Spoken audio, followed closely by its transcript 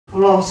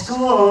from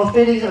School of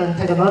Physics and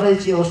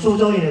Technology of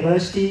Suzhou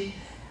University,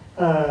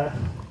 from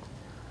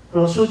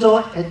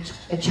Suzhou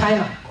at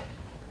China.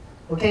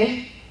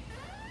 Okay?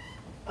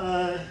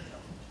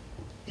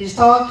 This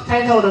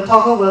title of the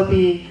talk will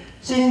be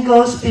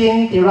Single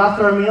Spin Dirac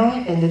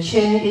Fermion and the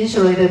Chern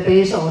Insulator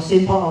based on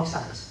simple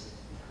oxides.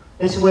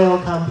 Let's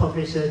welcome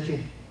Professor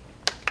Jun.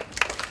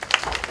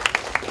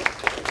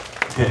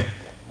 Okay,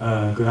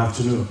 good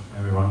afternoon,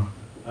 everyone.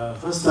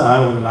 First,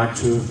 I would like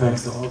to thank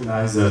the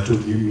organizer to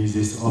give me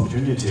this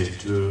opportunity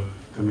to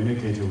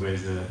communicate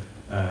with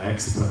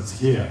experts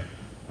here.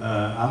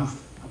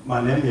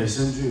 My name is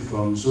Sheng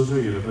from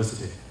Suzhou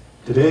University.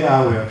 Today,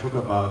 I will talk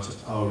about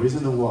our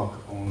recent work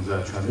on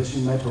the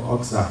transition metal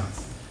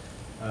oxides.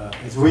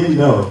 As we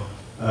know,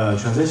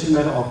 transition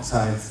metal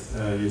oxides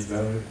is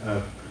very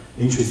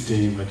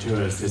interesting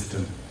material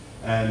system,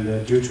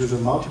 and due to the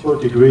multiple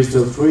degrees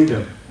of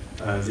freedom,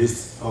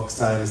 this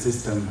oxide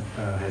system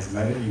has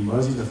many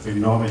emerging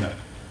phenomena,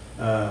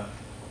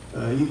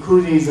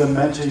 including the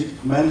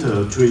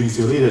metal to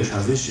insulator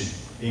transition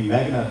in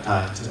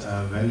magnetite,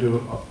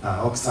 vanadium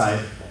dioxide,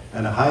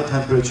 and high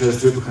temperature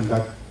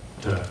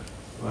superconductor,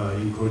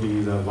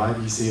 including the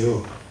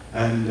YBCO,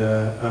 and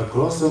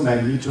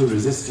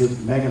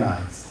cross-magnetoresistive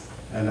magnetites,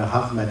 and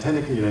half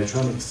metallic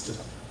electronics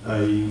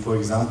in, for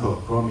example,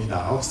 chromium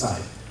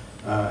dioxide,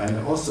 and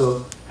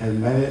also has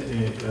many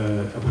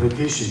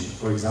applications,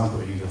 for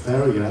example, in the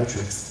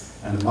ferroelectrics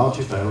and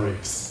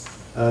multiferrics.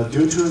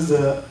 Due to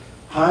the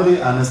highly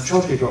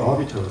anisotropic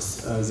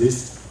orbitals,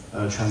 this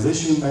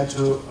transition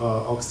metal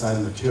oxide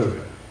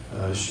material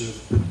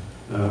shows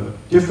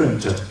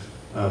different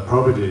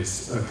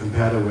properties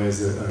compared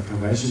with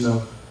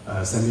conventional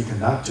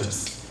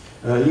semiconductors.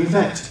 In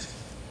fact,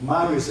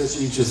 my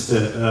research interest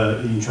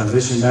in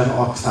transition metal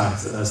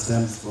oxides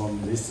stems from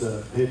this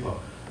paper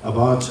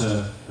about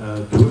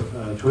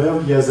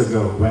 12 years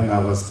ago when I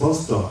was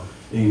postdoc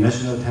in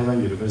National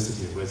Taiwan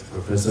University with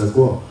Professor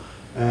Guo.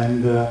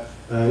 And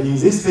in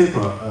this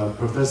paper,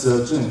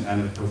 Professor Cheng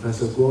and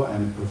Professor Guo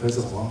and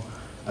Professor Huang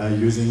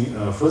using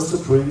a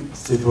first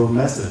principle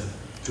method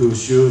to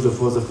show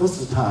for the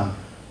first time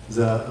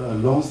the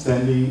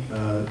long-standing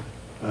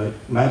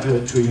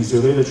matter to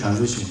insulator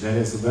transition, that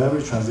is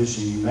very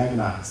transition in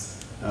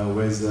magnets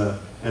as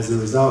a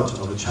result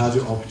of the charge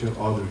orbital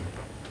ordering.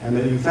 And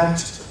in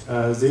fact,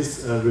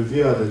 this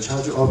revealed the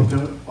charge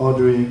orbital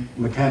ordering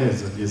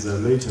mechanism is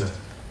later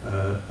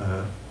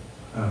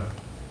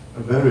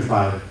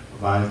verified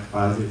by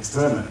the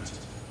experiment.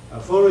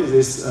 Following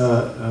this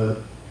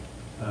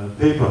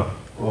paper,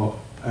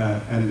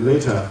 and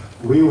later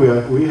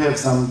we have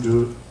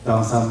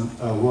done some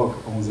work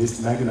on this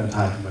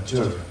magnetite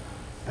material.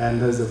 And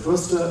the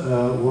first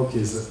work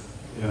is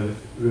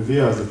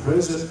reveals the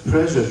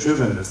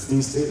pressure-driven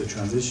spin-state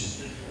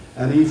transition.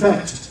 And in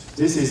fact,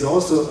 this is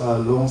also a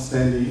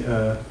long-standing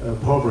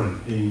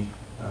problem in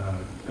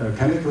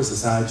chemical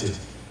society,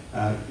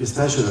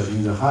 especially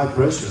in the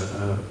high-pressure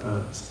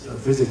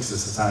physics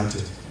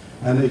society.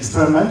 And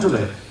experimental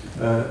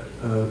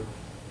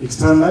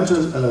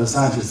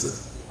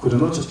scientists could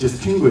not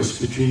distinguish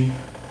between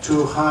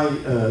two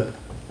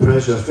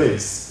high-pressure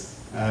phases.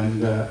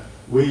 And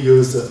we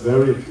use a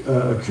very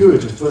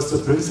accurate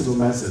first principle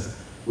method.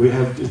 We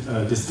have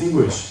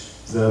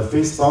distinguished the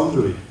phase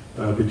boundary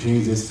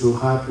between these two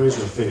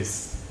high-pressure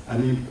phases.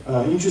 And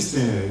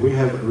interestingly, we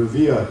have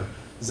revealed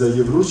the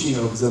evolution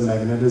of the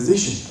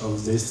magnetization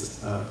of this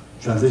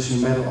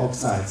transition metal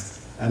oxides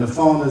and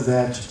found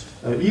that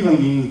even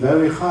in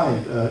very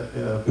high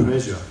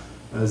pressure,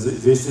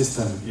 this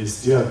system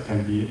still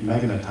can be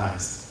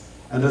magnetized.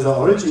 And the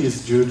origin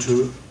is due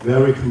to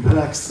very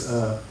complex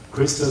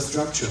crystal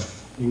structure,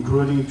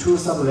 including two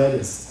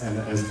sublattice and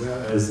as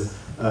well as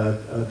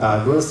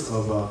diverse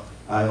of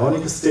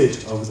ionic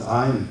state of the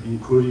ion,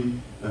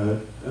 including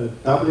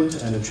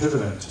doublet and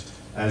triplet,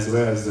 as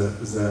well as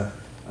the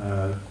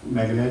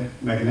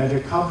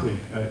magnetic coupling,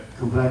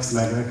 complex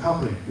magnetic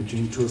coupling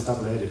between two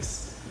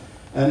sublattice.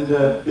 And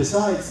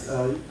besides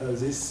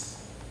this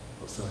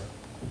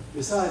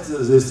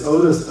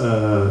older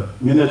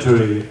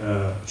military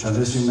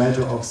transition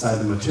metal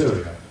oxide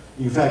material,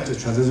 in fact,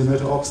 transition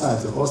metal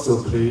oxides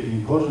also play an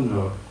important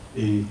role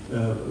in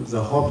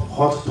the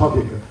hot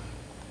topic.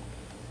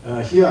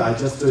 Here I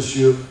just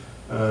show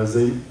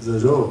the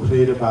role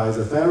played by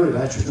the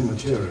ferroelectric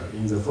material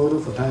in the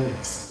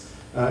photovoltaics.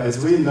 As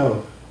we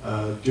know,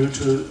 due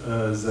to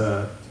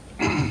the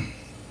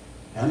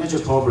energy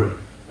problem,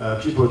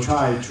 people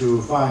try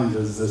to find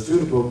the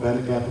suitable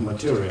band gap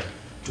material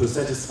to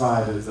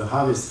satisfy the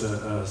harvest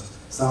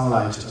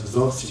sunlight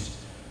absorption.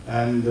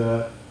 And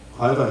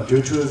however,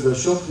 due to the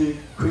Shockley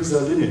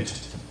Quasar limit,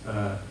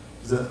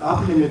 the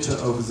upper limit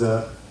of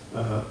the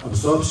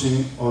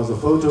absorption or the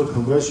photo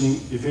conversion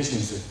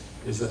efficiency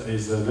is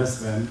less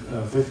than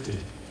 50.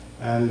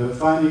 And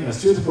finding a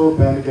suitable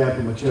band gap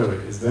material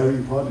is very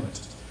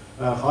important.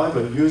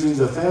 However, using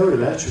the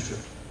ferroelectric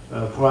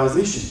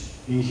polarization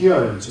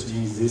inherent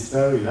in this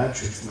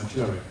ferroelectric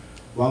material,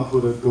 one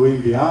could go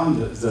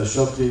beyond the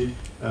Shockley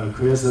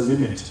Quasar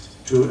limit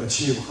to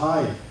achieve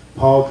high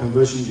power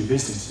conversion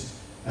efficiency.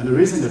 And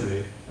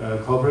recently,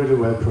 cooperated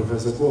with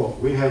Professor Guo,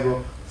 we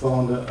have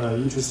found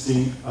an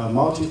interesting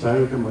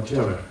multi-Dirac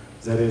material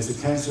that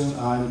is calcium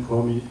iron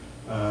chromium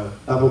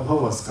double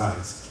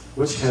perovskites,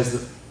 which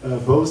has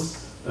both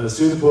a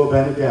suitable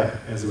band gap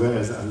as well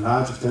as a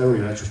large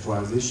ferroelectric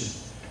polarization.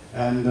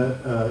 And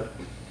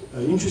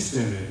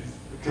interestingly,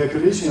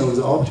 calculation of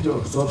the optical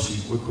absorption,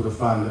 we could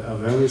find a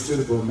very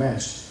suitable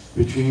match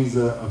between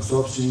the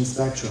absorption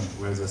spectrum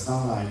with the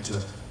sunlight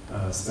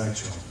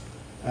spectrum.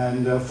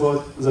 And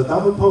for the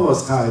double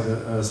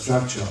perovskite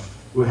structure,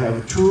 we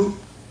have two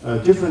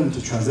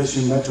different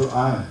transition metal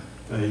ion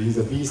in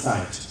the B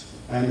site.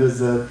 And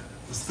the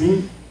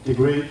spin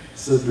degrees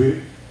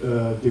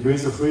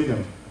of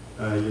freedom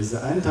is the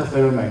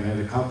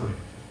anti-ferromagnetic coupling.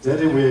 That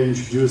will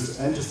introduce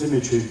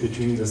antisymmetry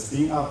between the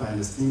spin up and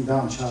the spin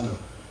down channel.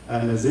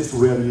 And this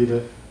will need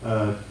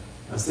a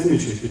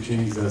symmetry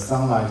between the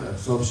sunlight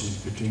absorption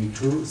between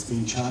two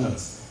spin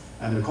channels.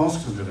 And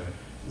consequently,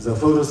 the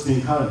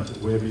photospin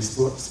current will be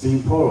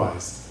spin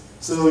polarized.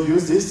 So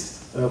use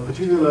this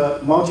particular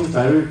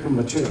multi-Dirac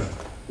material,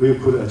 we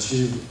could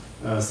achieve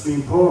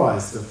spin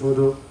polarized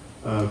photo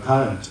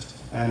current.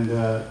 And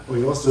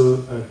we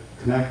also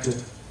connect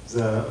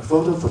the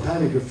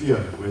photophotonic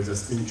field with the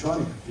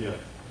spintronic field.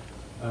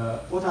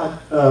 What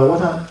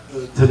I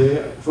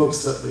today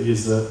focus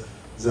is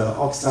the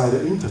oxide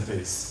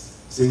interface.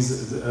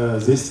 Since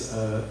this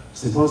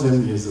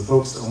symposium is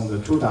focused on the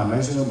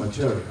two-dimensional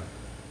material.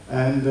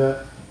 And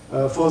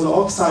for the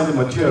oxide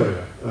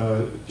material,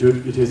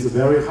 it is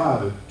very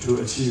hard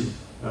to achieve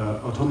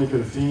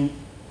atomically thin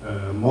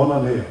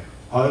monolayer.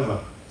 However,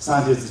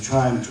 scientists are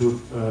trying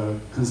to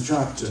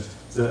construct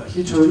the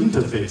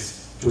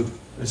heterointerface to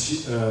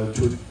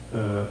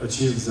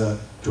achieve the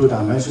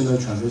two-dimensional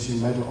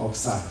transition metal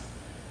oxide.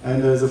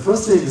 And the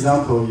first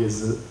example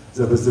is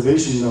the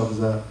observation of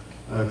the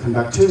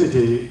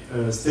conductivity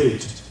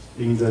state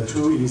in the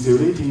two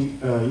insulating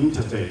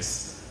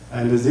interface.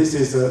 And this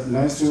is a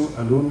lanthanum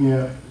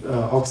aluminum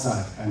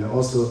oxide and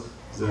also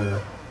the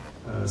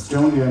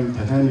strontium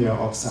titanium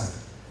oxide.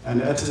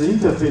 And at the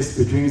interface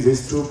between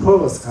these two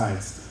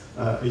perovskites,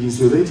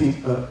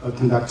 insulating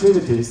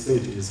conductivity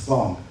state is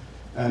formed.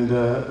 And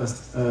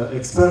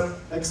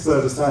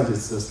expert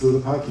scientist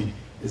Stuart Parkin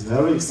is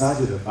very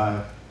excited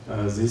by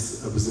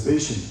this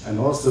observation. And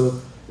also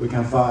we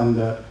can find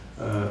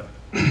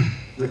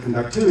the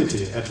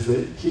conductivity at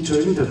the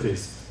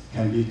heterointerface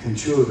can be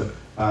controlled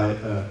by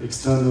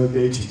external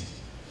gating.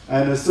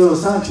 And so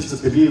scientists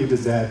believed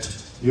that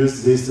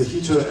use this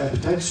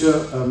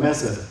heteroarchitecture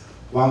method,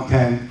 one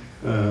can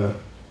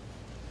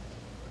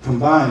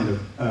combine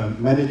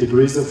many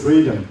degrees of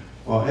freedom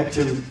or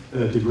active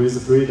degrees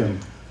of freedom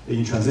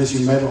in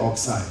transition metal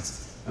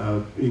oxides,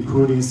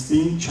 including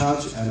spin,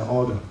 charge, and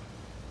order.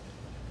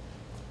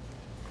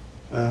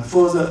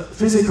 For the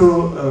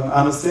physical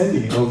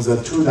understanding of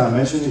the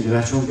two-dimensional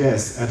electron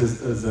gas at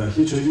the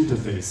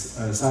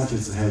heterointerface,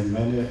 scientists have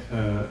many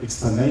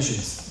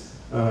explanations.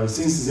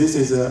 Since this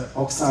is an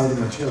oxide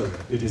material,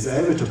 it is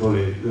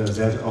inevitably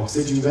that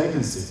oxygen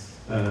vacancy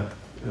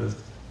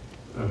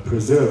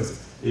preserved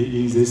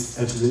in this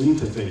at the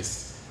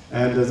interface.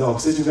 And the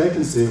oxygen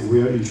vacancy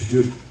will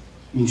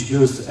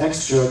introduce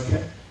extra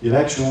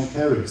electron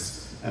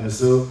carriers, and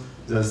so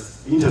the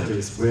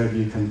interface will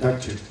be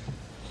conductive.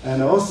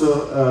 And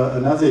also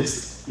another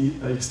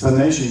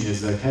explanation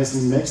is the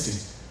calcium mixing.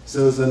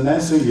 So the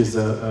lanthanum is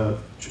a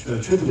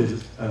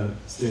triplet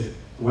state.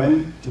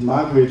 When it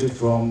migrates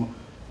from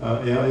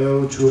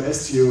LL to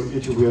STO,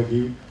 it will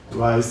give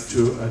rise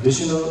to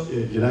additional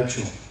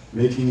electron,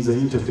 making the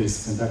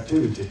interface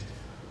conductivity.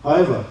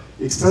 However,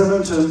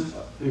 experimentally,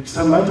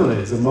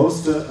 the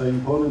most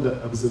important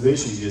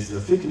observation is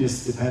the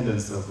thickness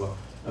dependence of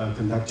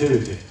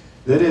conductivity.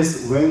 That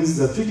is, when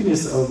the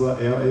thickness of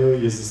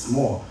LL is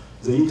small,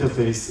 the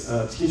interface,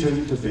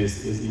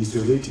 heterointerface is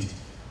insulating.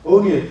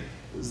 Only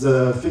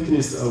the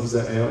thickness of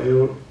the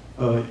LL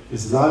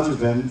is larger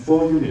than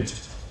 4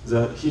 units,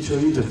 the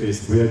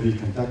heterointerface will be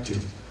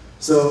conductive.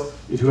 So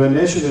it will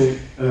naturally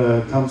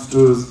come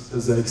to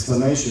the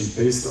explanation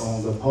based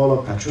on the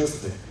polar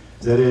catricity.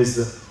 That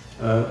is,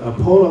 a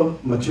polar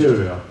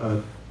material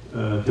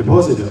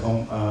deposited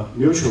on a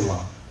neutral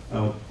one.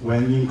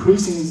 When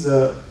increasing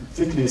the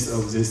thickness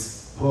of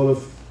this polar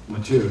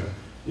material,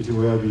 it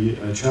will be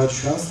a charge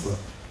transfer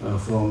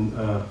from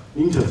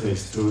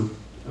interface to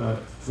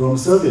from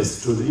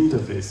surface to the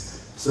interface.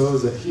 So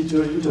the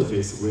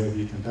heterointerface will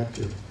be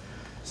conductive.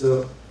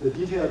 So the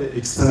detailed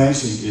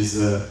explanation is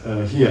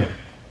here.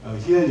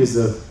 Here is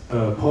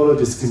the polar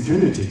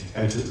discontinuity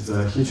at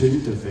the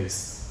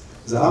heterointerface.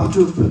 The up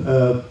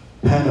two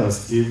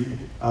panels give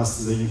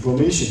us the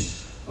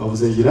information of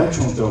the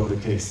electron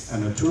doped case,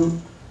 and the two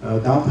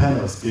down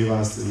panels give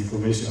us the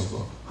information of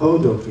a hole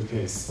doped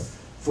case.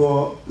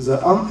 For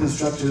the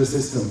unconstructed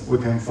system, we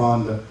can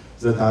find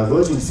the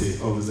divergency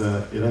of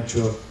the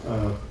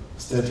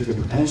electrostatic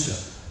potential.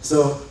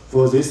 So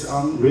for this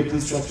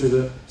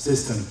unreconstructed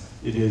system,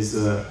 it is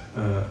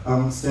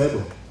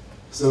unstable.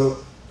 So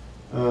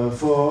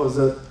for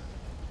the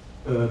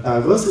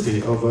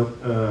diversity of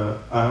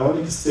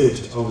ionic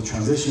state of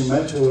transition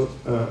metal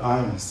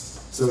ions.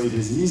 So it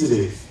is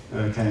easily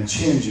can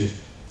change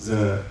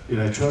the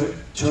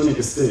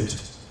electronic state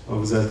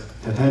of the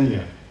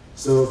titanium.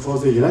 So for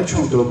the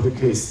electron doped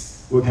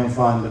case, we can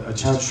find a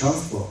charge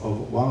transfer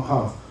of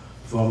 1/2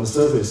 from the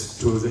surface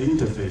to the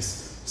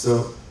interface.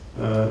 So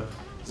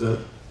the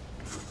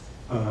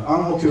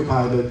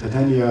unoccupied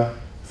titanium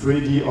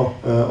 3D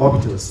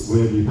orbitals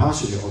will be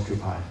partially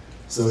occupied.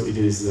 So it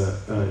is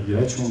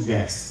electron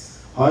gas.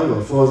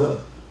 However, for the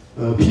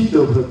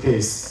p-doped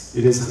case,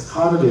 it is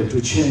harder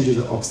to change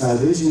the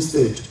oxidation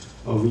state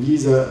of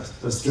either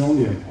the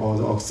strontium or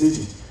the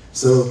oxygen.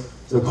 So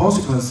the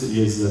consequence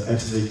is at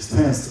the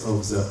expense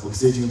of the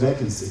oxygen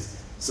vacancy.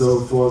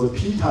 So for the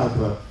p-type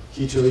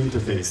heater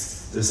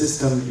interface, the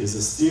system is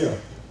still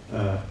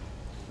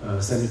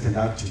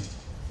semiconducting.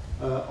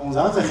 On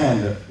the other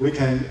hand, we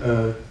can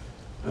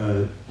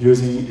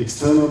using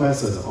external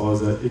method or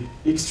the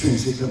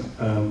extrinsic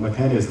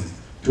mechanism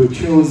to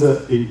tune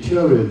the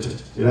interior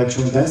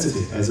electron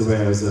density as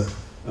well as the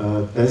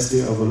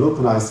density of a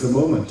localized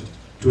moment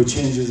to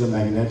change the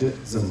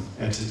magnetism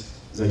at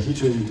the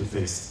heater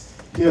interface.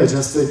 Here,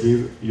 just to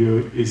give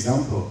you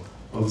example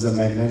of the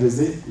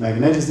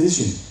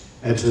magnetization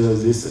at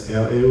this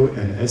LO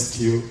and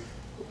STU.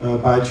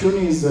 By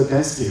tuning the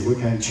density, we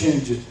can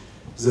change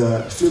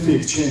the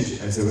super-exchange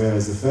as well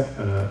as the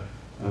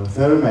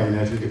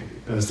ferromagnetic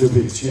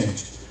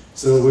super-exchange.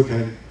 So we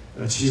can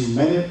achieve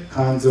many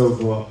kinds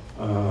of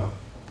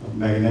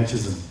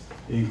magnetism,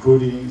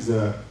 including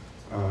the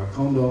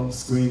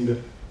condensed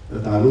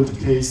dilute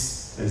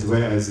case as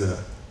well as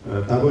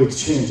double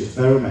exchange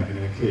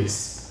ferromagnetic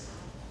case.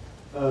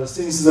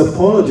 Since the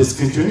polar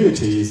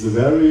discontinuity is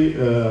very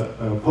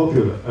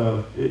popular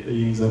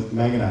in the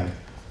magnet,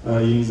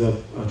 in the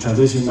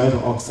transition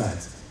metal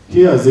oxides,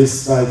 here this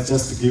slide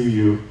just to give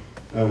you,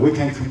 we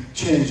can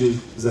change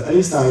the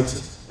A site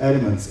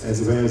elements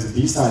as well as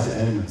B site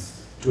elements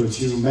to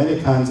achieve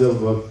many kinds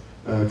of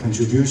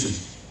contribution,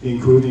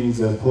 including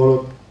the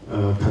polar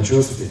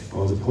hypertrophy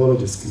or the polar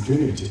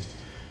discontinuity.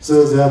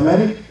 So there are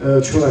many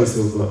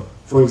choices of,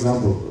 for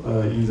example,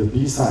 in the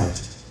B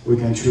site, we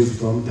can choose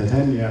from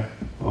titanium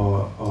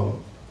or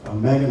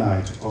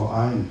magnetite or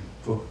iron.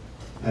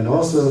 And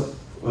also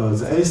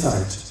the A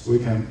site, we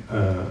can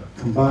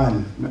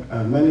combine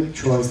many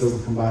choices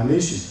of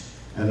combination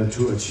and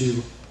to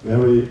achieve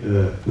very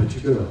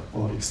particular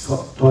or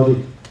exotic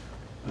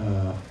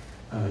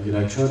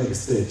electronic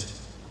state.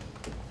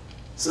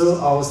 So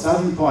our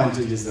starting point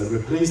is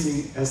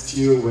replacing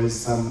STU with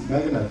some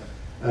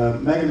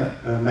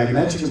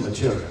magnetic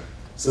material.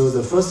 So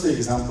the first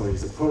example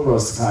is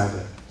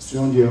perovskite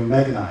strontium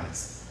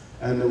magnites.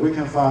 And we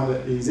can find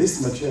in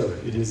this material,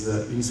 it is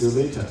an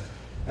insulator.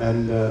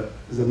 And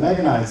the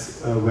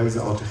magnites with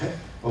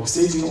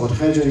oxygen or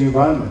hydrogen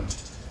environment,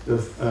 the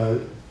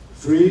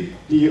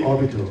 3D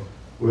orbital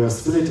will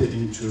split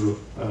into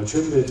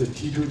triplet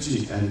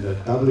T2G and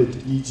doublet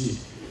EG.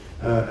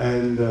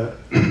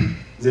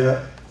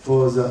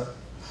 For the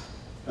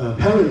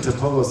parent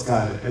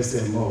perovskite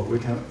SMO, we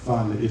can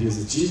find it is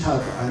a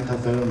G-type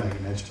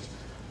antiferromagnetic.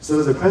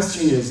 So the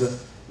question is,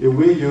 if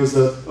we use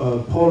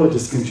polar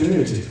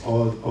discontinuity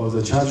or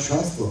the charge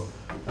transfer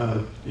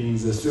in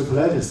the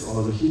superlattice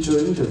or the heater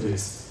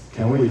interface,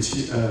 can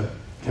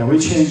we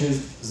change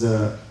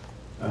the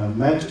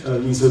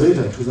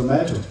insulator to the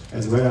metal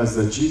as well as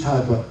the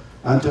G-type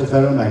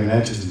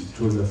antiferromagnetism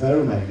to the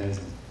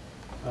ferromagnetism?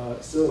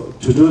 So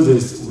to do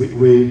this,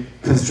 we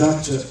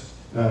construct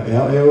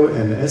LL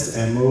and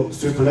SMO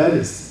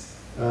superlattice.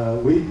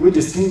 We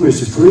distinguish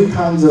 3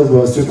 kinds of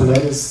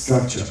superlattice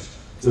structure.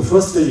 The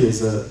first is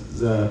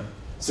the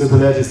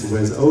superlattice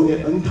with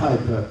only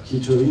N-type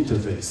heater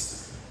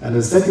interface. And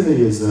the second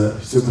is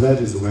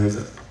superlattice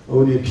with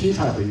only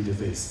P-type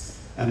interface.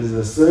 And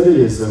the third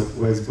is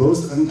with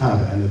both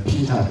N-type and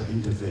P-type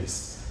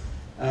interface.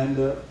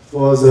 And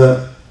for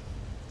the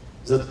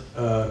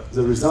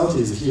result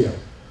is here.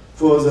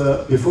 Before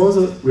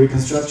the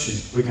reconstruction,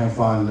 we can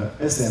find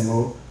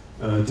SMO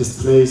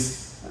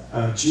displays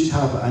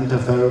G-type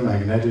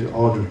antiferromagnetic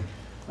ordering.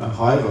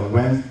 However,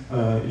 when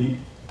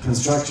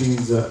constructing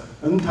the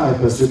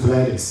N-type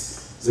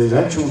superlattice, the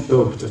electron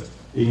doped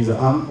in the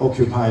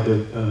unoccupied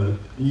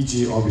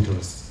EG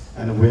orbitals,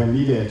 and will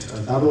mediate a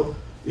double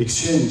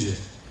exchange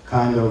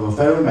kind of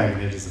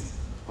ferromagnetism.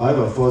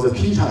 However, for the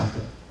P-type,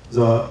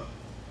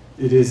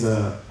 it is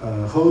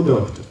hole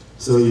doped,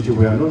 so it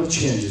will not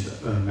change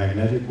the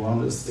magnetic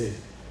ground state,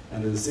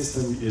 and the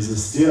system is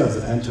still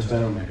the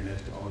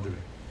antiferromagnetic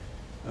ordering.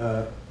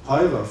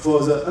 However,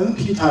 for the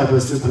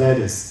NP-type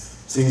superlattice,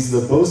 since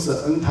both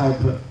the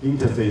N-type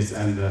interface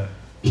and the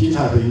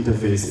P-type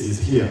interface is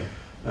here,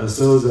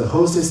 so the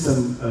whole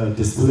system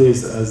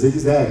displays a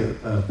zigzag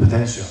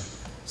potential.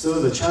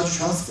 So the charge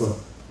transfer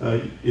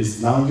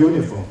is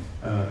non-uniform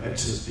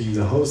in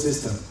the whole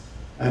system.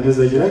 And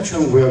the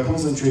electron will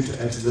concentrate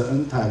at the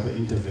N-type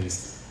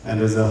interface, and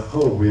the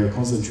hole will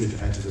concentrate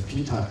at the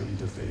P-type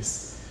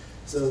interface.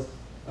 So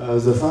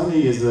the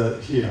finding is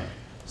here.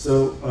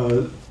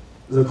 So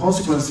the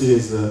consequence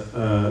is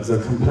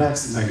the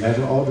complex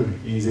magnetic ordering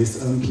in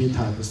this NP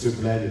type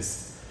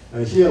superlattice.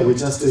 Here we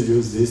just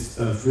use this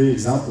free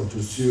example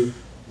to show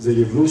the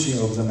evolution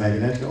of the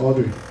magnetic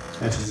ordering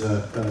at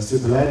the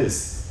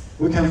superlattice.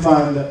 We can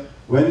find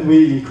when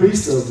we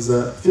increase of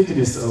the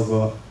thickness of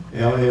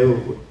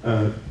LL,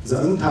 the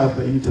N-type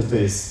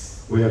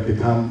interface will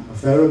become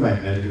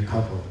ferromagnetic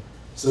coupled.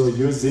 So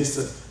use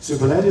this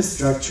superlattice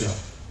structure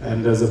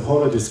and the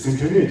polar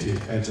discontinuity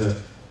at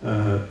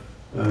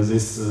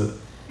this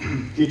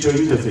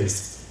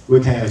heterointerface, we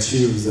can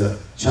achieve the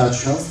charge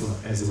transfer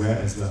as well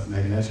as the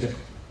magnetic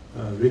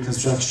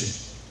reconstruction.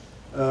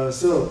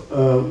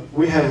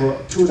 We have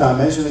a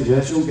two-dimensional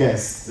electron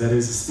gas that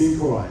is spin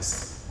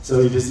polarized.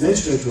 So it is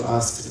natural to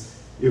ask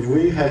if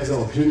we have the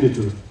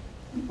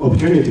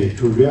opportunity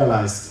to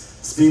realize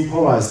spin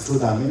polarized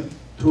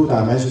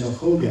two-dimensional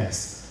whole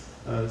gas.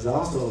 The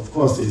answer, of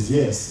course, is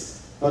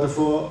yes. But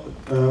for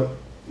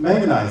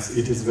magnetites,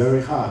 it is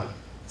very hard,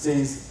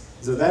 since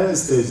the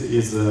valence state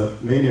is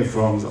mainly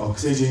from the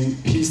oxygen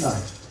p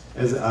side,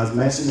 as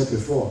mentioned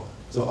before.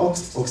 The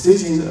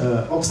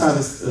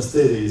oxide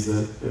state is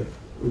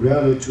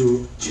rarely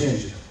to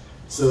change.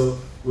 So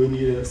we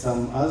need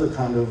some other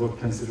kind of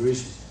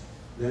consideration.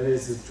 That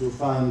is to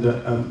find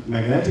a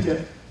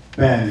magnetic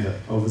band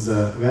of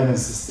the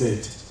valence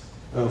state.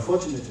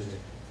 Fortunately,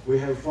 we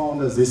have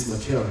found this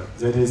material,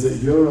 that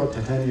is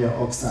Euro-titanium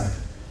oxide.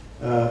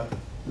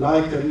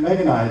 Like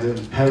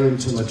magnetite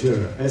parent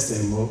material,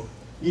 SMO,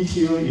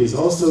 ETO is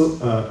also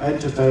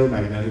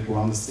antiferromagnetic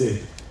ground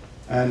state.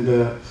 And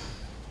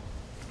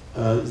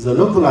the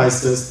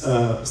localized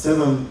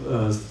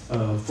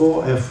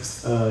 4F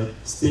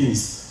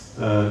spins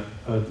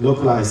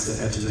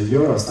localized at the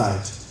Euro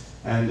site,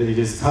 and it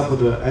is coupled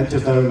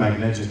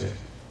antiferromagnetic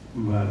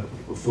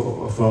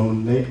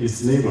from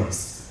its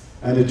neighbors.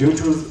 And due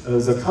to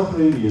the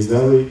coupling is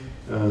very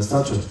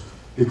subtle,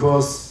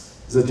 because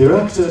the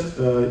direct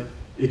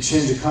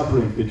exchange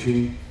coupling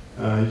between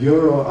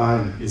Euro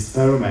ion is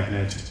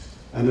ferromagnetic,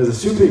 and the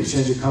super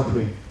exchange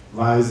coupling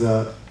via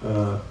the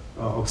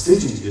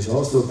oxygen is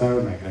also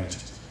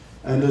ferromagnetic.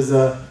 And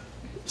the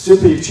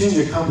super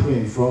exchange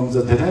coupling from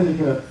the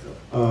titanium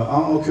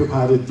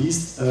unoccupied D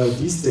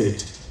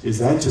state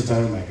is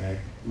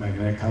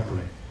antiferromagnetic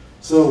coupling.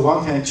 So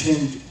one can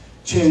change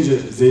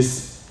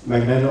this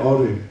magnetic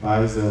ordering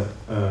by the,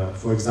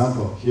 for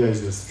example, here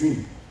is the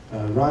string.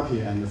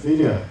 Rapi and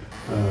Filia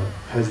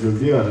has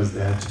revealed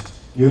that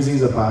using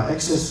the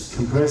biaxial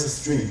compressed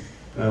string,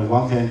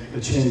 one can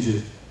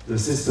change the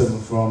system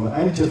from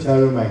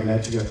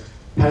antiferromagnetic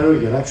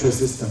ferroelectric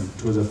system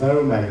to the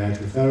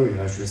ferromagnetic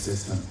ferroelectric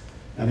system.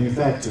 And in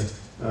fact,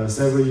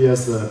 several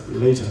years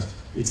later,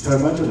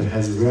 experimentally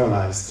has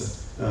realized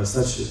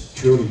such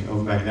tuning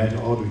of magnetic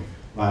ordering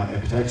by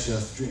epitaxial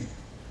string.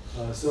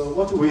 So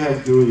what we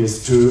have to do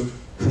is to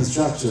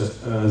construct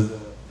the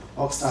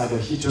oxide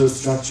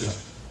heterostructure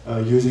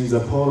using the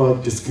polar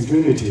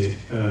discontinuity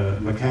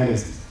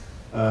mechanism.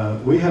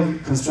 We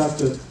have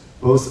constructed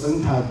both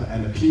N-type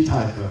and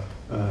P-type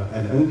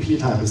and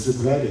NP-type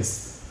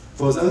superlattice.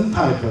 For the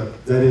N-type,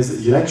 that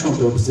is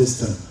electron-doped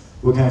system,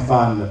 we can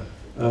find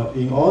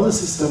in all the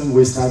systems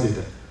we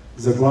studied,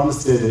 the ground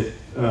state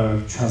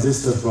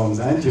transistor from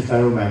the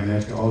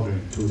antiferromagnetic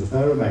ordering to the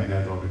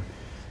ferromagnetic ordering.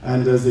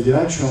 And the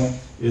electron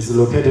is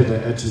located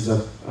at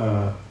the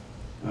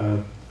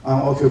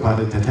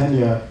unoccupied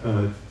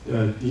titanium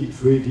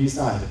 3D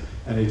side,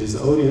 and it is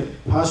only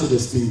partially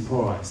spin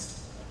polarized.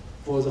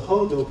 For the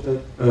hole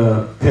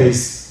doped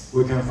case,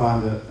 we can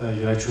find the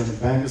electron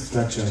band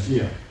structure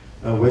here,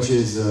 which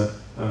is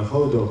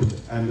hole doped,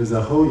 and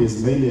the hole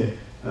is mainly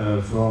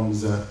from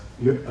the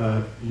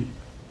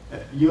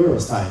Euro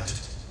site,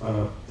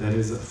 that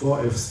is a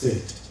 4F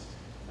state.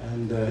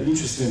 And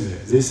interestingly,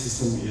 this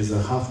system is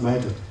a half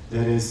metal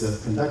that is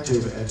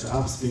conductive at the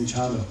upspin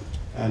channel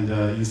and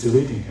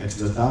insulating at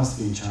the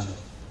downspin channel.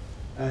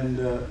 And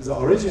the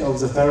origin of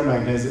the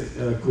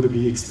ferromagnet could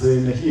be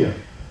explained here.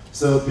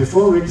 So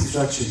before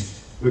reconstruction,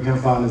 we can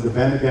find that the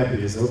band gap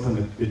is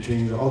opened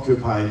between the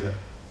occupied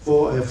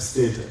 4F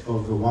state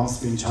of the one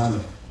spin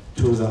channel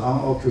to the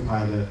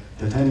unoccupied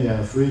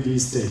titanium 3D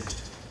state.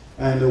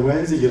 And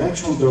when the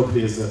electron dope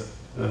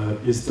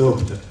is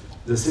doped,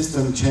 the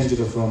system changed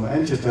from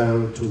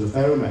antiferro to the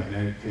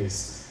ferromagnetic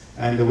case.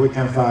 And we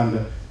can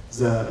find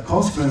the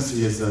consequence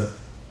is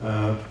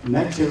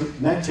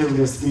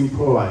negatively spin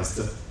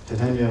polarized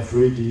titanium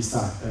 3D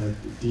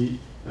D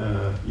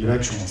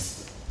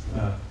electrons.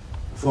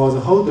 For the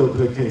hole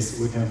doped case,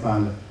 we can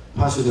find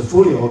partially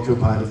fully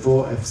occupied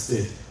 4F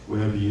state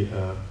will be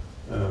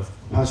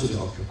partially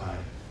occupied.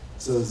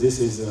 So this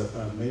is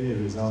a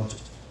main result.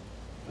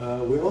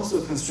 We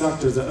also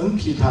constructed the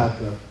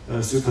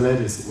NP-type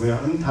superlattice, where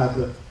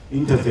N-type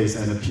interface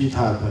and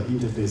P-type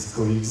interface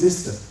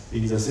coexist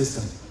in the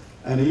system.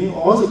 And in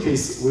all the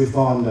cases, we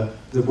found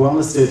the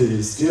ground state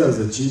is still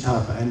the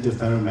G-type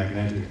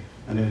antiferromagnetic,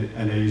 and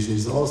it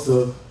is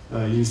also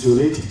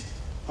insulating.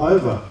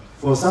 However,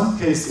 for some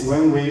cases,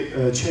 when we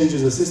change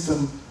the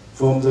system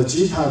from the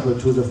G-type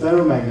to the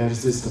ferromagnetic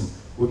system,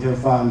 we can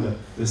find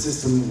the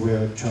system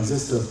will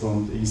transistor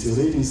from the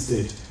insulating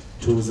state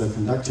to the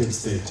conductive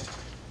state.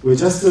 We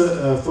just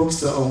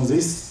focus on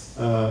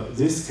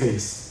this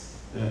case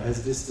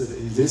as listed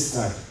in this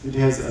slide. It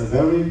has a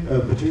very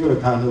particular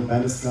kind of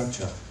band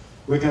structure.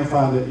 We can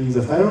find that in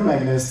the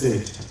ferromagnetic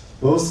state,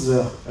 both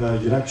the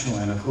electron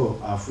and the hole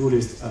are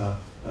fully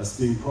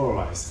spin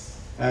polarized.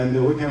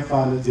 And we can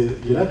find the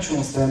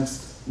electron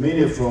stems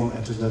mainly from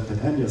at the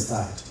titanium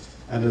side,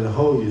 and the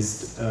hole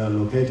is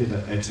located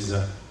at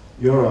the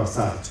Euro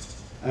side.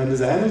 And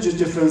the energy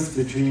difference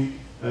between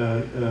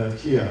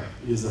here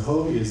is the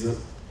hole is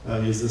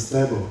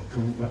stable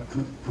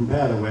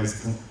compared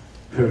with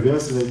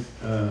previously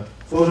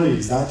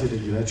photon-excited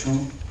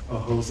electron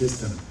hole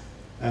system.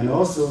 And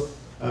also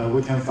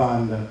we can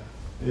find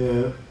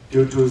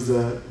due to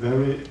the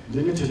very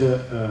limited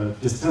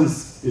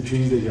distance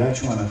between the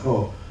electron and the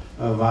hole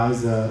via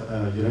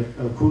the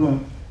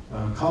Coulomb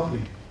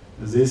coupling,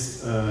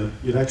 this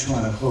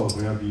electron and hole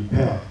will be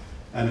paired,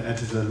 and at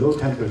the low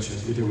temperature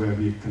it will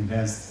be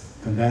condensed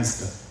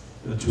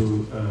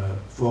to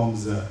form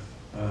the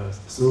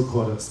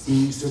so-called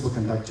spin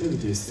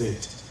superconductivity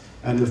state.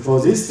 And for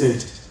this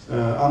state,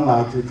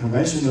 unlike the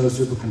conventional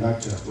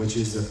superconductor, which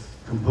is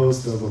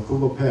composed of a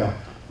Kubo pair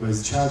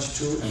with charge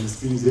 2 and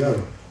spin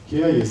 0,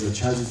 here is a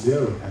charge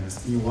 0 and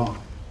spin 1.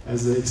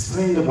 As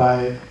explained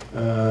by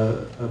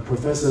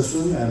Professor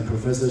Sun and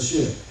Professor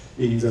Sheng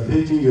in the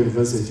Peking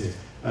University,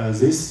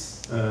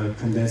 this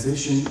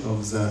condensation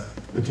of the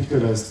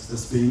particular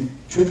spin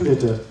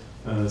triplet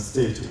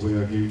state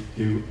will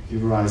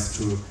give rise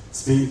to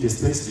spin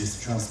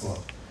displaced transport.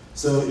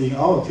 So in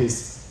our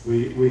case,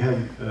 we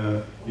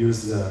have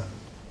used the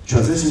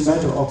transition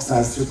metal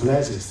oxide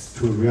superlattice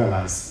to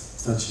realize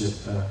such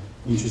an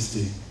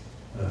interesting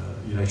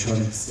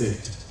electronic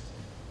state.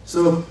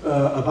 So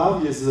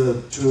above is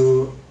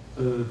to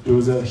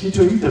do the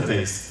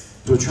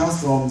heterointerface to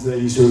transform the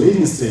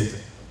insulating state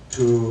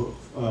to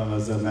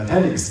the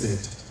metallic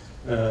state.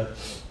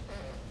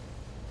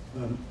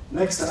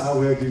 Next, I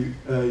will give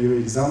you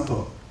an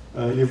example.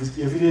 If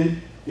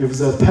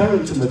the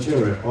parent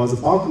material or the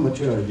bulk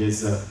material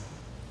is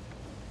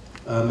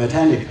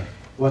metallic,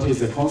 what is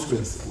the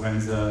consequence when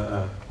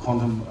the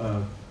quantum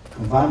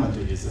confinement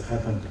is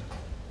happened?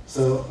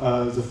 So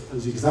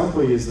the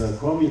example is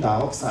chromium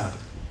dioxide.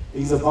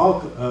 In the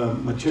bulk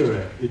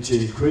material, it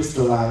is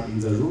crystalline in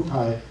the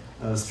rutile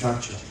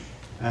structure.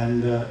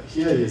 And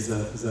here is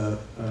the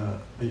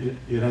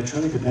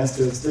electronic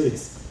density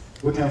states.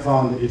 We can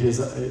find it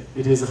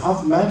is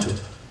half metal,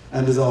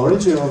 and the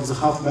origin of the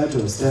half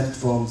metal stems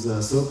from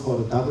the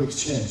so-called double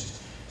exchange.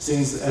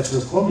 Since at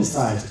the chromium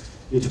side,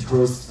 it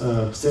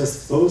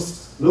possesses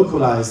both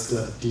localized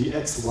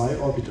dxy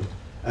orbital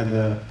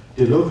and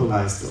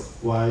delocalized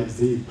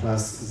yz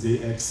plus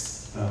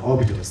zx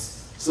orbitals.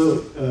 So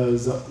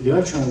the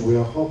electron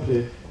will hop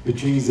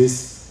between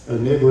this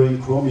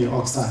neighboring chromium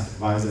oxide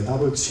via the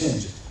double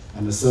exchange,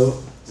 and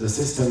so the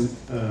system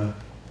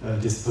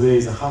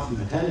displays a half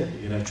metallic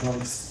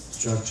electronic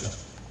structure.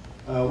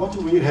 What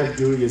we have to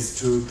do is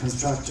to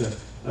construct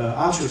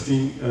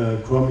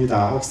ultra-thin chromium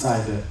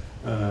dioxide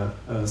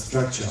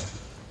structure.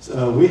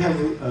 So we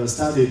have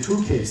studied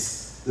two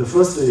cases. The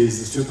first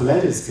is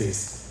superlattice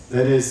case.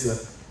 That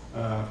is,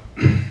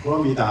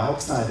 chromium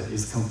dioxide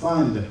is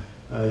confined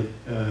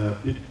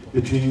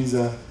between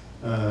the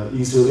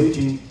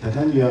insulating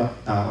titanium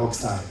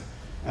dioxide.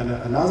 And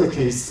another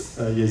case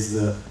is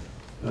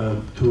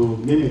to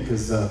mimic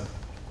the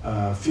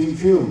thin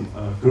film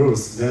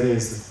growth. That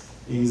is,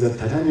 in the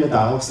titanium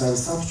dioxide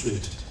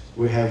substrate,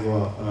 we have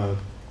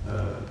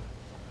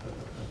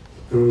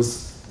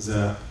growth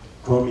the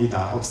chromium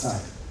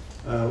dioxide.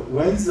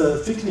 When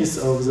the thickness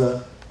of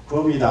the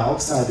chromium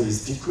dioxide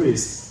is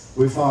decreased,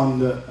 we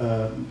found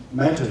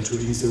metal to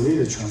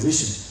insulator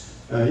transition.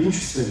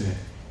 Interestingly,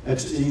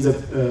 in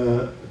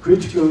the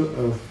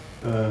critical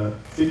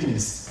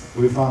thickness,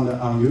 we found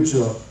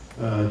unusual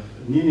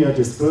linear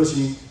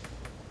dispersion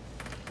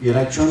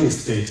electronic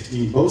state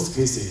in both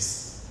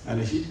cases.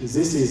 And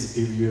this is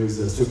if you use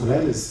the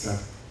superlattice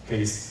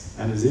case,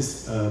 and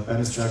this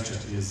band structure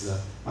is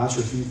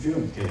ultra-thin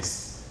film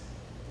case.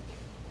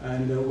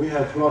 And we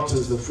have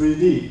plotted the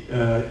 3D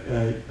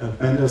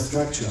band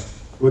structure.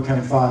 We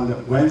can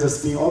find when the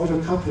spin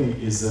orbital coupling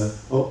is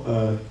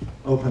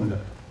opened,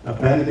 a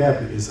band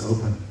gap is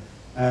open.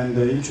 And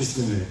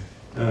interestingly,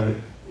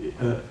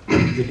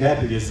 the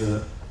gap is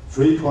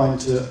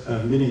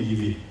 3.0 milli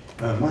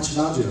eV, much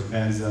larger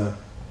than the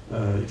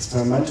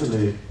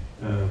experimentally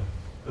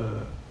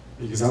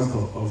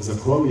example of the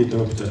chromium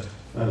doped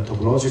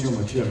topological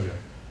material.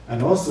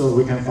 And also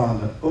we can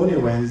find only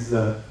when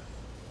the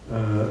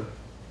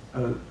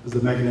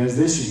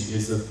magnetization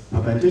is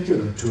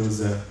perpendicular to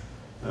the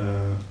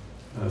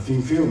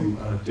thin film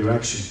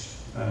direction,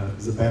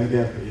 the band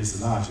gap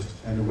is larger.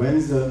 And when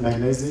the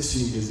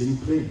magnetization is in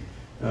plane,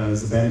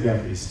 the band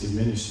gap is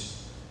diminished.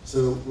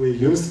 So we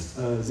use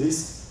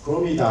this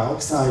chromium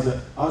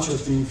dioxide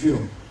ultra-thin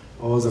film,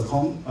 or the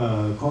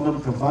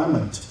quantum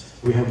confinement.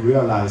 We have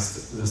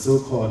realized the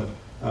so-called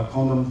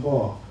quantum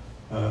Hall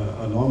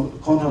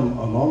quantum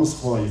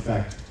enormous Hall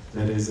effect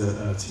that is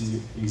a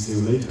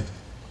insulator.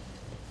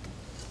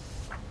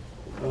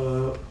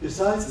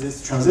 Besides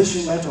this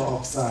transition metal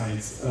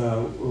oxides,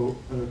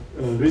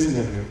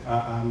 recently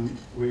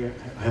we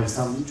have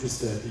some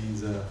interest in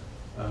the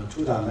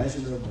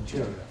two-dimensional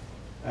material.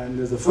 And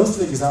the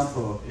first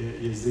example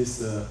is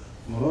this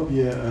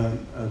monobia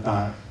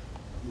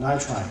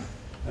nitride.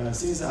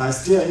 Since I'm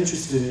still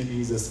interested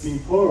in the spin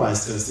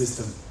polarized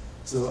system,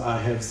 so I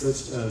have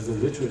searched the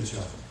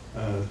literature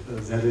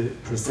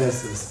that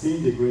processes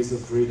spin degrees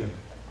of freedom.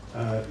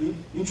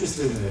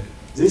 Interestingly,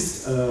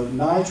 this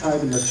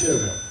nitride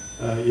material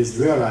is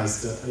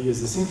realized,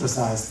 is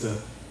synthesized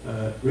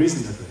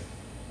recently.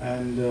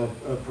 And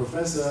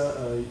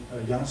Professor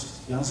Yang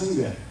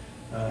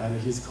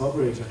and his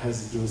collaborator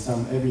has done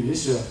some ab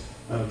initio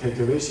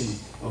calculation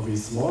of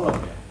its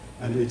monomer.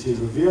 And it is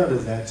revealed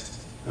that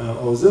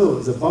although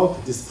the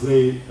bulk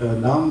display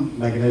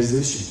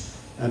non-magnetization,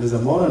 and the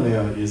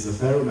monolayer is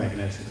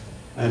ferromagnetic.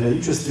 And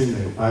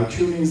interestingly, by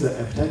tuning the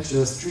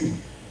epitaxial string,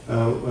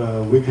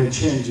 we can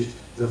change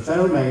the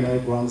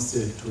ferromagnetic ground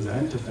state to the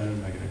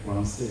antiferromagnetic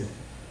ground state.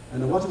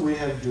 And what we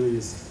have to do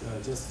is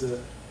just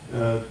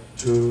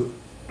to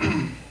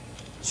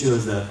show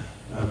the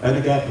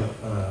band gap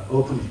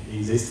opening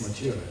in this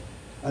material.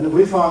 And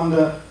we found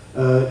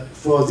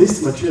for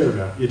this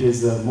material, it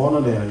is a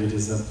monolayer, it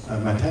is a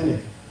metallic.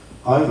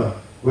 However,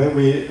 when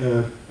we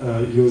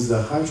use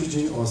the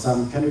hydrogen or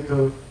some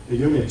chemical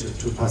unit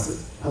to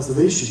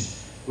passivation,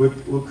 we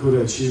could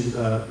achieve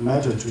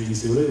matter to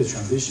insulator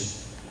transition.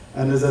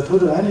 And the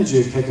total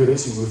energy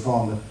calculation, we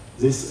found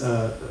this,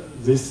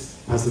 this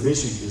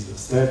passivation is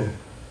stable.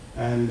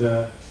 And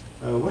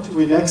what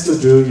we next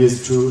do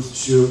is to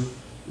show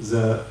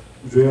the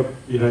real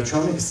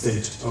electronic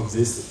state of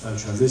this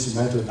transition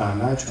metal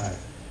dinitride.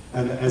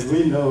 And as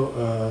we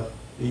know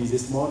in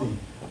this morning,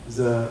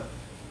 the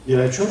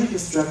electronic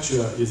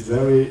structure is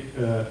very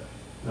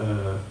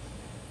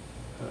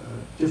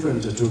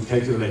different to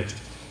calculate.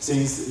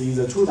 Since in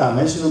the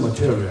two-dimensional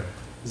material,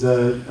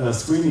 the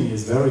screening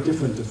is very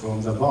different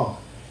from the bulk.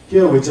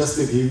 Here we just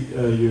give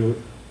you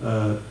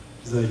the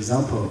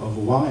example of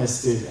 1s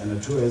state and a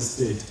 2s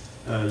state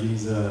in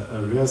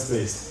the real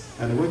space.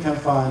 And we can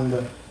find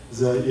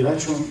the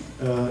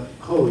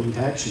electron-hole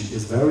interaction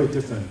is very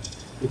different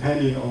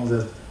depending on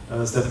the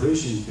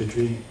separation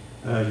between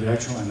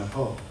electron and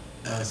hole.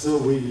 So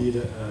we need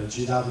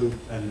GW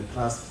and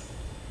plus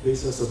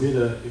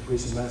Basel-Sobieter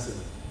equation method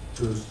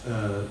to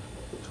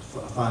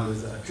find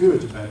the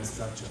accurate band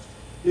structure.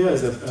 Here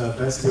is the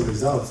basic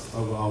results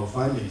of our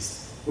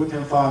findings. We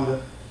can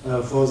find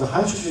for the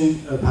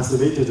hydrogen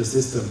passivated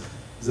system,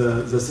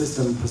 the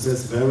system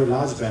possesses very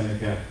large band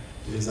gap.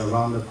 It is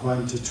around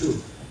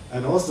 0.2.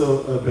 And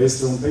also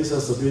based on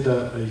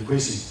Basel-Sobieter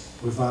equation,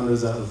 we found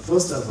the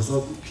first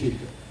absorption peak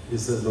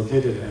is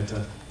located at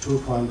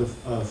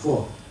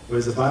 2.4.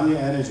 with a binding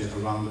energy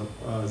around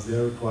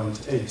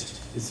 0.8.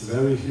 It's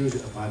very huge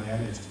binding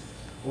energy.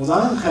 On the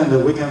other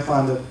hand, we can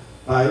find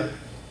by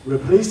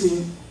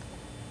replacing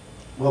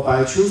or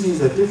by choosing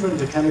the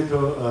different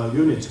chemical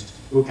unit,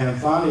 we can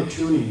finely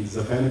tune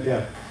the band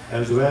gap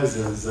as well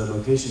as the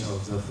location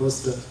of the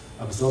first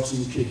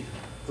absorption peak.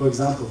 For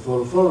example,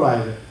 for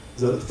fluoride,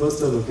 the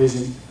first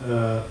location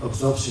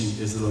absorption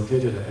is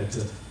located at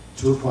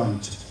 2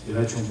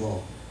 electron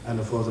volt. And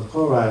for the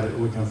chloride,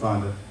 we can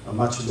find a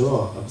much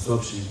lower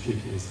absorption peak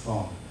is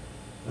found.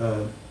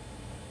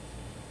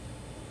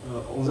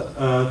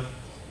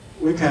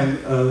 We can,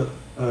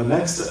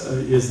 next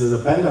is the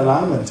band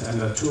alignment and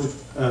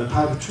the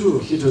type 2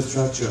 heater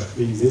structure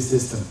in this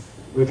system.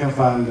 We can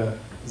find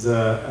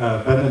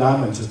the band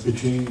alignment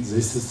between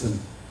this system.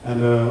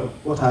 And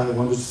what I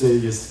want to say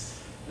is,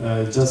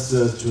 just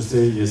to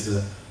say is,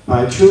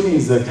 by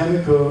tuning the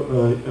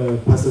chemical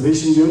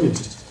passivation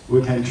unit,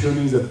 we can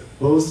tune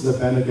both the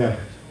band gap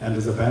and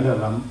the band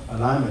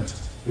alignment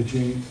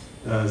between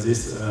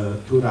this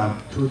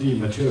 2D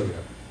material.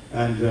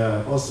 And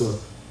also,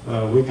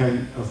 we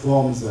can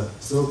form the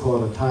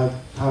so-called type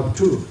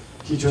 2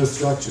 heater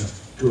structure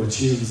to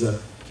achieve the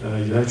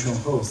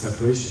electron-hole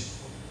separation.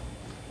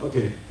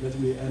 Okay, let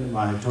me end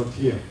my talk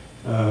here.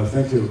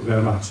 Thank you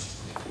very much.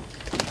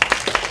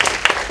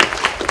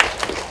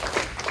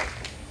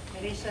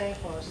 Many thanks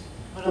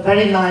for the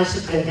very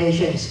nice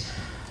presentations.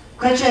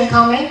 Question,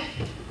 comment?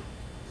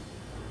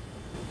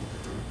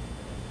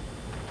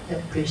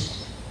 Yeah,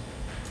 please.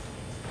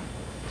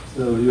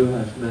 So you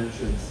have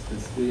mentioned the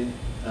spin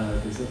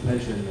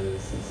dissipation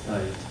is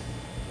slight.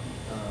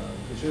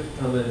 Could you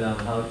comment on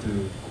how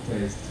to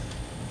test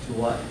to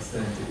what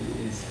extent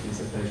is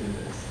dissipation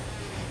is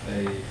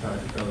a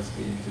practical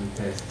scheme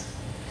to test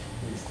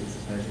its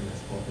dissipation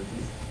as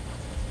properties?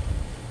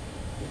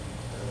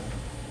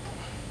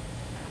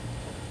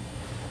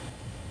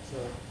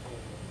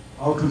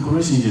 Our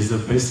conclusion is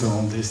based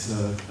on this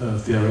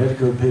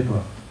theoretical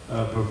paper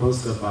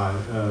proposed by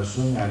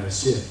Sheng and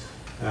Xie.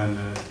 And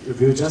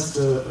if you just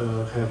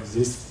have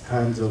this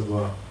kind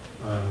of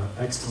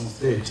external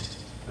state,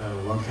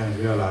 one can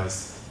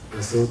realize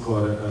the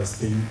so-called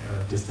spin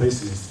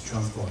displacement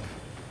transport.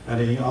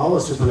 And in our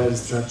superlative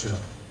structure,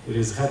 it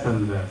has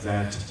happened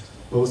that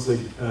both the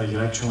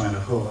electron and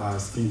the hole are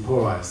spin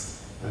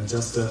polarized,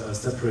 just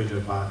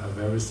separated by a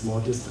very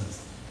small distance.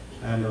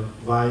 And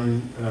by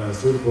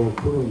suitable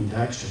Coulomb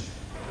interaction,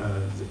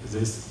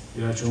 this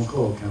electron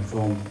hole can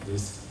form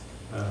this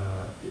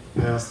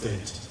pair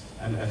state.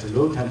 And at a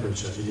low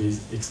temperature, it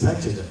is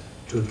expected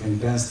to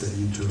condense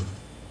into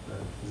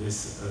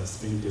this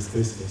spin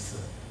displaceless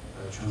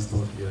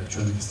transport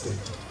electronic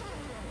state.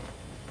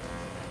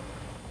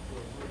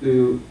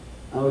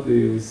 How do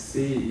you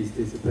see its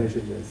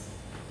dissipationless?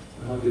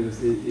 How do you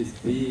see its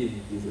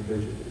being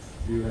dissipationless?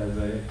 Do you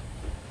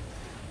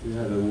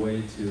have a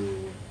way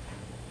to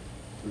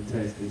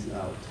test this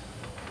out?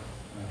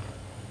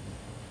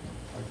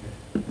 Okay.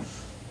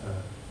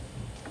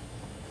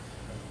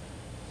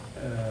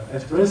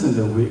 At present,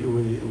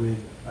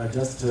 I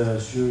just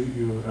show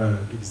you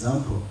an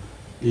example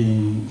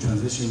in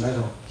transition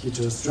metal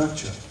heater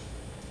structure,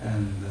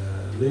 and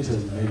later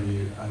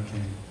maybe I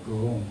can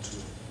go on to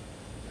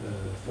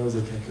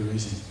further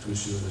calculation to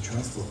show the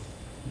transport.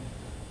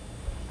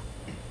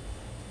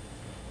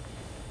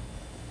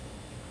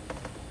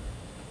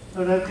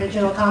 Further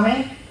question or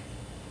comment?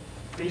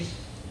 Please.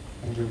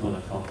 Thank you for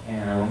the talk.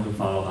 And I want to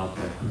follow up.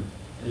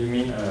 You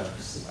mean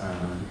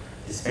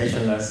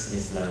dissipationless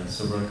is the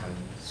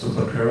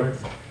supercurrent?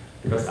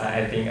 Because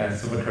I think a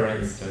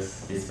supercurrent is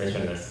just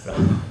dissipationless.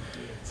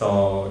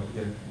 So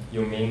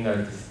you mean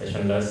that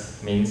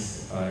dissipationless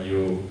means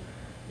you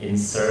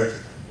insert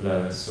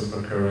the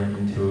supercurrent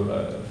into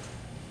a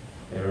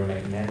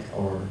ferromagnet,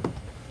 or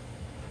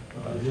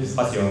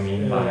what you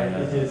mean by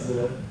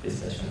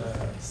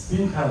dissipationless?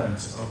 Spin current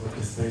of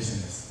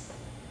dissipationless.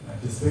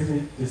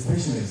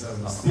 Dissipationless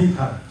of spin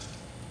current,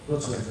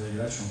 not like the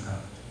electron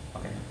current.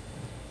 Okay.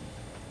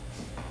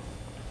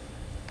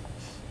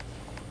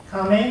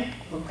 Comment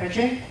or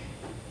question?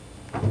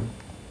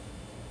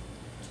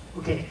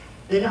 Okay,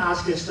 let me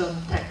ask you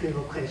some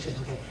technical question.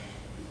 Okay,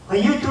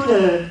 when you do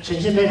the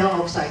transition metal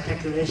oxide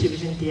calculation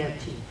using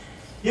DFT,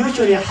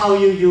 usually how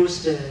you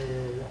use the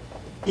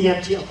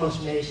DFT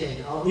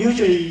approximation, or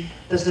usually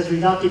does the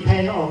result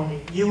depend on the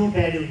U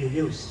value you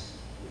use?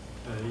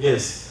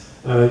 Yes.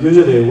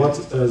 Usually, what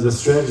the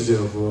strategy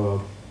of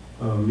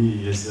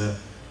me is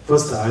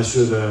first I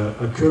should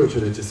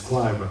accurately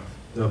describe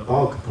the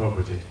bulk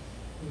property,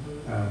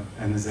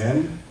 and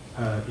then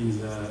in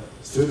the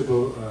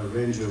suitable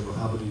range of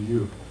Hubbard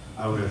U,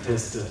 I will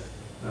test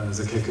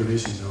the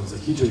calculation of the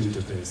heater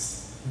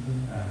interface.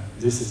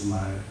 This is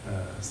my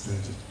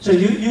strategy. So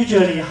you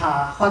usually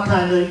what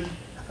kind of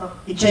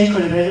exchange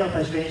correlation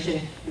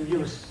approximation you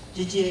use?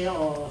 GGA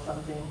or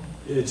something?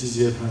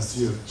 GGA plus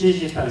U.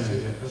 GGA plus U.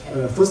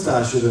 Okay. First,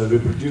 I should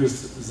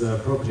reproduce the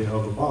property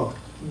of bulk.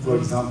 For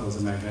example,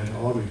 the magnetic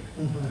origin,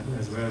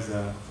 as well as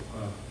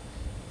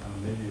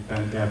maybe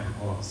band gap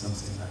or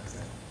something like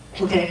that.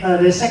 Okay.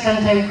 The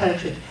second time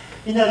question.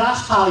 In the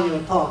last part you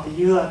talked,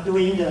 you are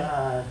doing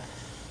the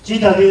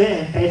GW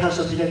and beta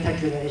surveillance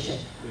calculation.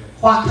 Yeah.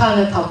 What kind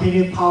of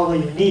computing power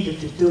you need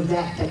to do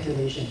that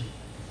calculation?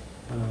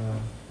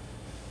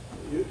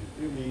 You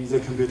mean the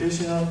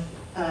computational?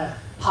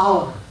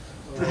 Power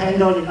to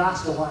handle the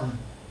last one.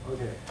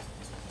 Okay.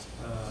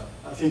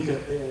 I think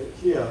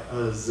here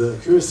the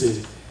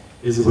accuracy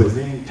is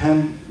within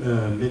 10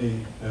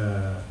 milli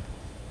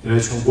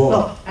electron volt.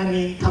 No, I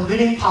mean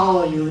computing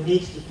power you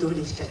need to do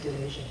this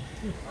calculation.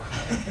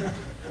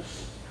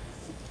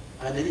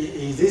 And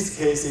in these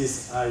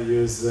cases, I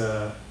use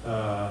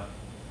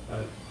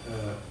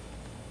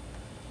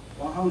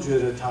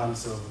 100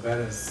 times of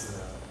valence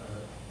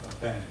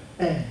band,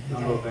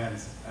 number of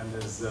bands, and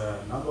there's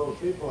number of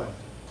K point.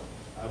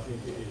 I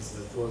think it is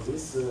for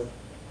this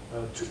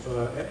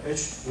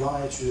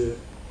H1H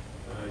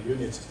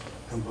unit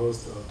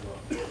composed of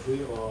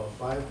 3 or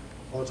 5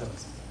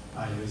 atoms.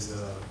 I use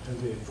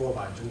 24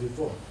 by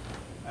 24.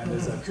 And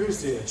the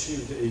accuracy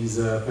achieved in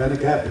the band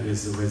gap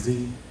is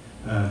within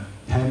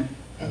 10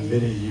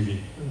 milli eV.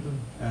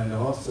 And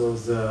also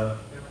the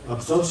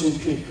absorption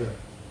peak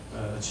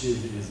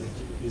achieved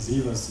is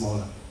even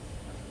smaller.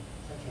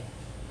 Okay,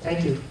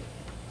 thank you.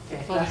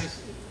 Okay, Sorry,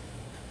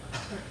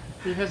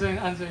 he hasn't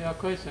answered your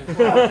question.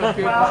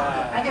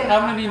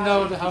 how many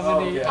nodes, how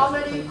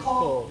many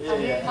core, how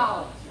many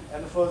power?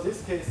 And for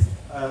this case,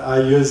 I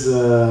use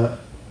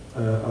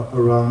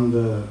around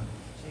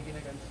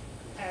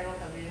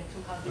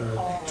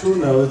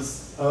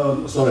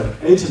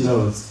 8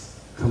 nodes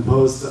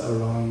composed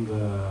around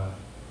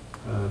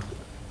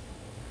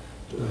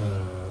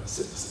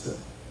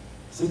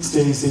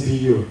 16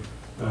 CPU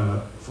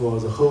for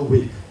the whole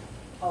week.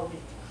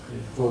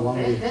 For 1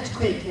 week. That's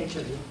quick,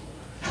 actually.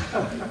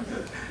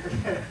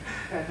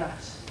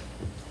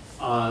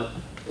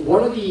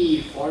 What are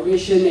the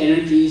formation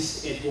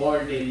energies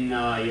involved in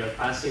your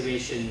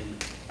passivation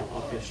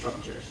of your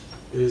structures?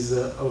 Is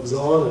of the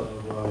order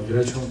of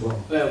electron volt.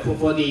 Well,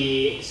 for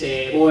the,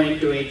 say,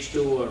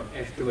 ON2H2 or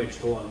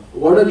F2H1,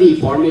 what are the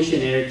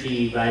formation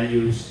energy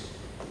values?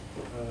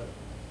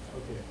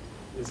 Okay,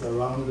 it's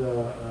around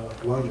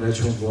 1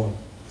 electron volt.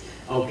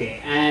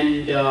 Okay,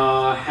 and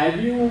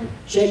have you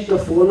checked the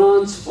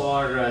phonons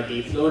for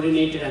the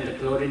fluorinated and the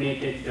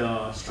chlorinated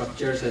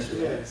structures as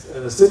well? Yes,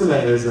 similar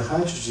as the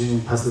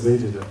hydrogen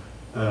passivated,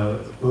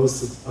 both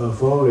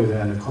fluoride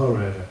and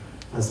chloride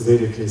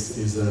passivated case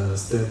is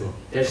stable.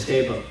 They're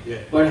stable. Yeah.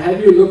 But have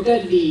you looked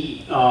at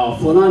the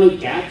phononic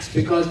gaps?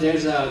 Because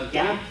there's a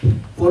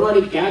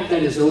phononic gap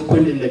that is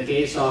opened in the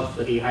case of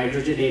the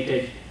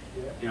hydrogenated,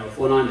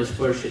 phonon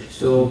dispersion.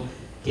 So,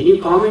 can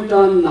you comment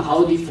on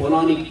how the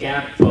phononic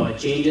gap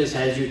changes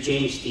as you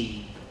change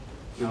the,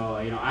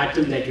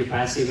 atom that you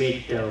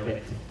passivate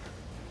with?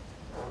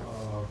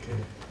 Okay.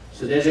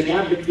 So there's a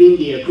gap between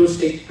the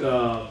acoustic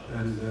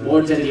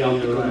modes and the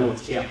optical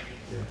modes. Yeah.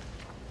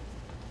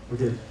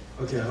 Okay.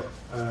 Okay.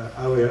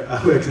 I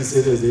will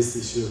consider this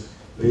issue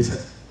later.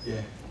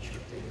 Yeah.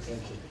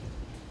 Thank you.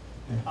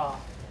 Yeah.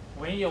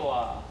 When you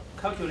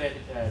calculate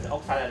the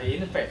oxide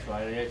interface,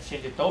 right, you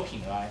change the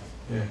doping, right?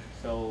 Yeah.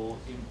 So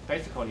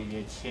basically,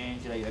 you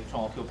change the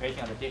electron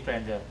occupation of the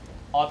different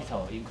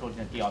orbital, including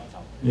the d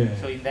orbital. Yeah.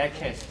 So in that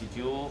case, did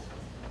you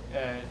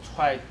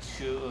try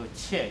to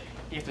check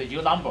if the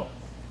U number,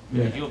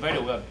 the U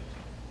value will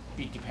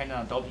be dependent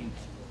on doping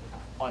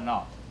or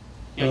not?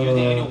 You're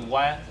using only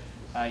one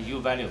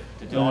U value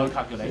to do all the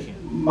calculation.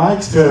 My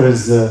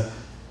experience,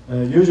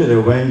 usually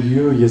when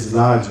U is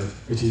large,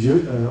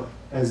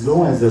 as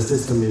long as the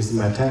system is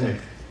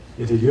metallic,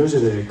 it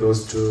usually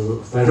goes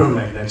to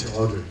ferromagnetic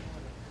order.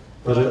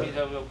 But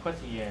the real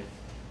question is,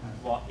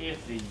 what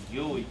if the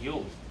U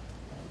used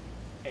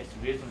is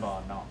reasonable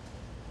or not?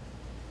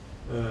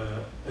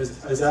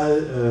 As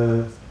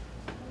I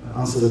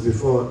answered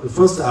before,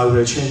 first I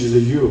will change the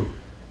U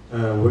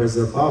with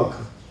the bulk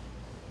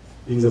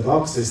in the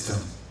bulk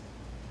system,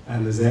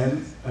 and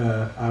then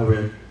I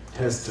will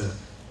test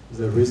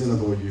the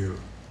reasonable U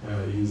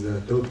in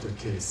the doped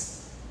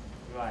case.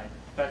 Right,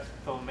 but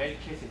for many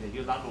cases, the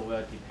U number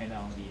will depend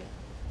on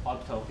the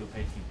orbital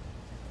occupation.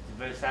 It's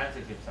very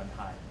sensitive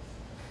sometimes.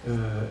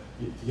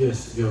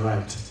 Yes, you're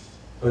right.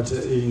 But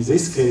in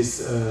this case,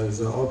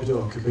 the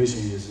orbital occupation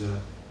is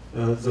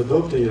the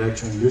doped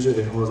electron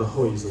usually, or the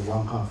hole is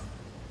 1/2.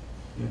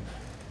 Yeah.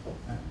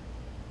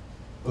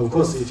 Of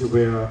course, it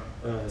will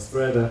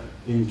spread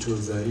into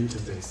the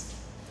interface,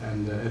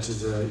 and at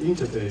the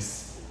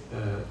interface,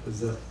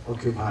 the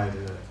occupied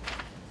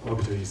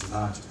orbital is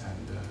large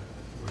and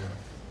will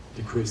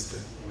decrease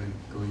when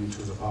going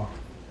into the bulk.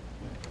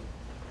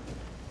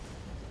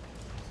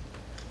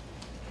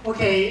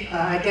 Okay,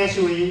 I guess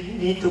we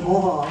need to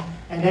move on.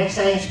 And next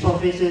is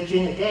Professor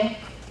Jin again.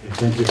 Okay,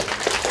 thank you.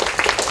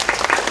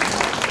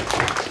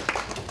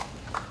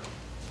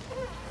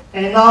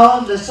 And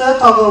now the third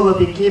talk will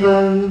be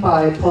given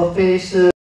by Professor